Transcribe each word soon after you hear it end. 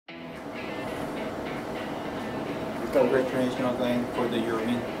Congratulations again for the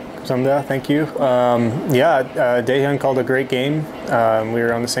European. 감사합니다. Thank you. Daehyun called a great game. We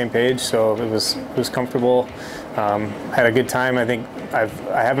were on the same page, so it was comfortable. Had a good time. I think I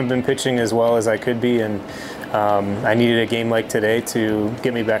haven't been pitching as well as I could be, and I needed a game like today to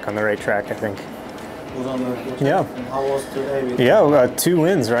get me back on the right track, I think. Yeah. And how was today? Yeah, 2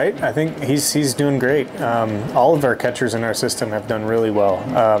 wins, right? I think he's doing great. All of our catchers in our system have done really well.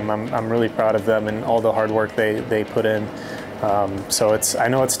 I'm really proud of them and all the hard work they put in. So I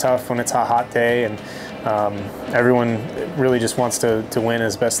know it's tough when it's a hot day, and everyone really just wants to win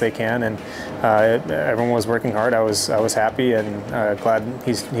as best they can, and everyone was working hard. I was happy and glad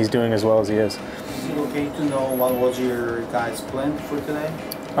he's doing as well as he is. Is it okay to know what was your guys' plan for today?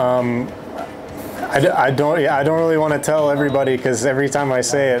 I don't really want to tell everybody, because every time I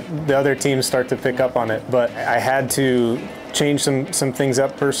say it, the other teams start to pick up on it. But I had to change some things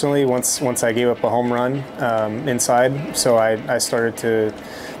up personally once I gave up a home run inside. So I started to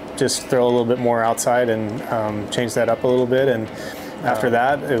just throw a little bit more outside and change that up a little bit. And after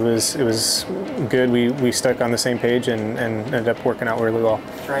that, it was good. We stuck on the same page and ended up working out really well.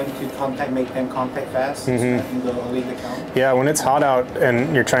 Trying to make them contact fast in the lead account? Yeah, when it's hot out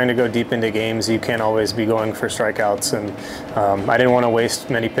and you're trying to go deep into games, you can't always be going for strikeouts. And I didn't want to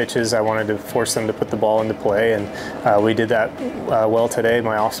waste many pitches. I wanted to force them to put the ball into play, and we did that well today.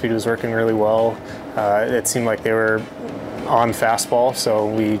 My off speed was working really well. It seemed like they were on fastball, so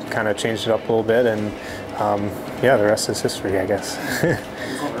we kind of changed it up a little bit, and yeah, the rest is history, I guess. You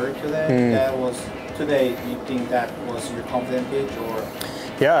got hurt today? That was today. You think that was your confident pitch, or?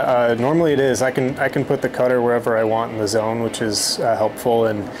 Yeah, normally it is. I can put the cutter wherever I want in the zone, which is helpful.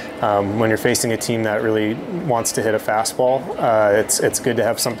 And when you're facing a team that really wants to hit a fastball, it's good to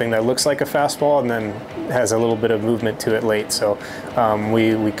have something that looks like a fastball and then has a little bit of movement to it late. So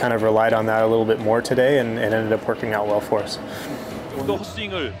we kind of relied on that a little bit more today, and it ended up working out well for us. 또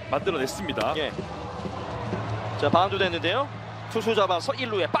헛스윙을 만들어냈습니다. 예. 자, 바운드 됐는데요. 투수 잡아서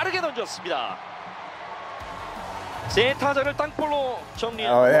 1루에 빠르게 던졌습니다. 세 타자를 땅볼로 정리.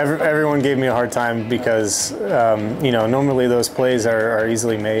 Everyone gave me a hard time because normally those plays are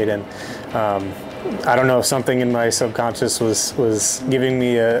easily made, and I don't know if something in my subconscious was giving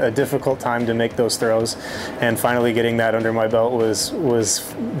me a difficult time to make those throws, and finally getting that under my belt was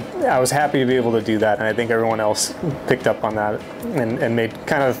I was happy to be able to do that, and I think everyone else picked up on that and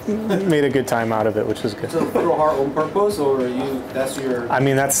made a good time out of it, which was good. So throw hard on purpose, or that's your? I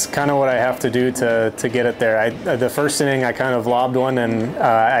mean, that's kind of what I have to do to get it there. The first inning I kind of lobbed one, and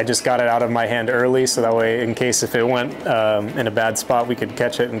I just got it out of my hand early, so that way in case if it went in a bad spot, we could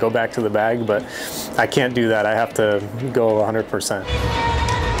catch it and go back to the bag, but I can't do that. I have to go 100%.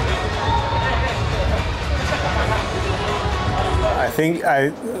 I think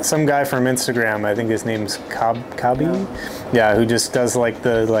some guy from Instagram, I think his name's Kabi, yeah, who just does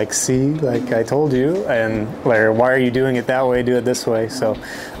see, like I told you, and like, why are you doing it that way? Do it this way. So,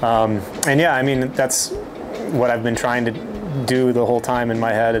 and yeah, I mean, that's what I've been trying to do the whole time in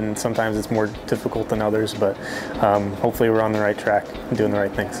my head, and sometimes it's more difficult than others, but hopefully we're on the right track and doing the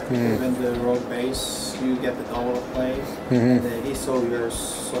right things. Even the road base, you get the double play, and the ISO, you're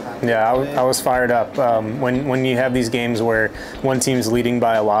so happy. Yeah, I was fired up. When you have these games where one team's leading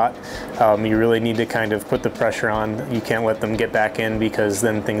by a lot, you really need to kind of put the pressure on. You can't let them get back in, because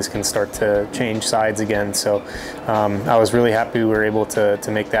then things can start to change sides again. So I was really happy we were able to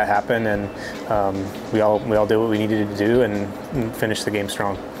make that happen, and we all did what we needed to do and finish the game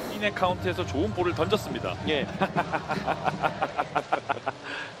strong. 인의 카운트에서 좋은 볼을 던졌습니다. 예.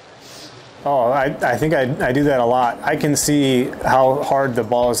 Oh, I think I do that a lot. I can see how hard the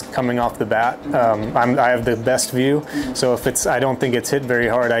ball is coming off the bat. I have the best view, so if I don't think it's hit very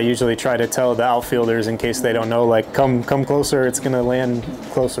hard, I usually try to tell the outfielders in case they don't know, like, come closer, it's gonna land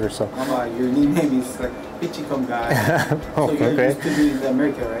closer. So. Your nickname is like Pitchy Come Guy. Oh, so you're okay. used to do in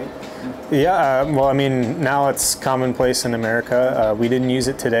America, right? Yeah, well, I mean, now it's commonplace in America. We didn't use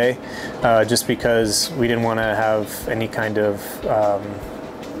it today just because we didn't want to have any kind of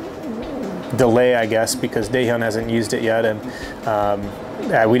delay, I guess, because Daehyun hasn't used it yet, and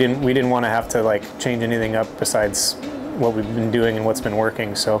we didn't want to have to like change anything up besides what we've been doing and what's been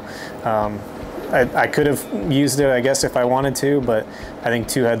working. So I could have used it, I guess, if I wanted to, but I think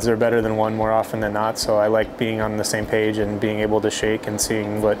 2 heads are better than 1 more often than not. So I like being on the same page and being able to shake and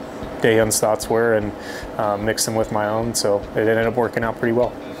seeing what Daehyun's thoughts were and mix them with my own. So it ended up working out pretty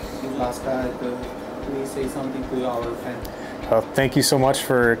well. Last guy, please say something to our fans. Thank you so much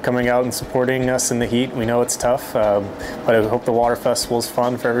for coming out and supporting us in the heat. We know it's tough, but I hope the water festival is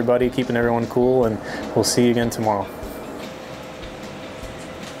fun for everybody, keeping everyone cool, and we'll see you again tomorrow.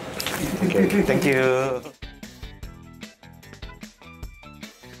 Okay, thank you.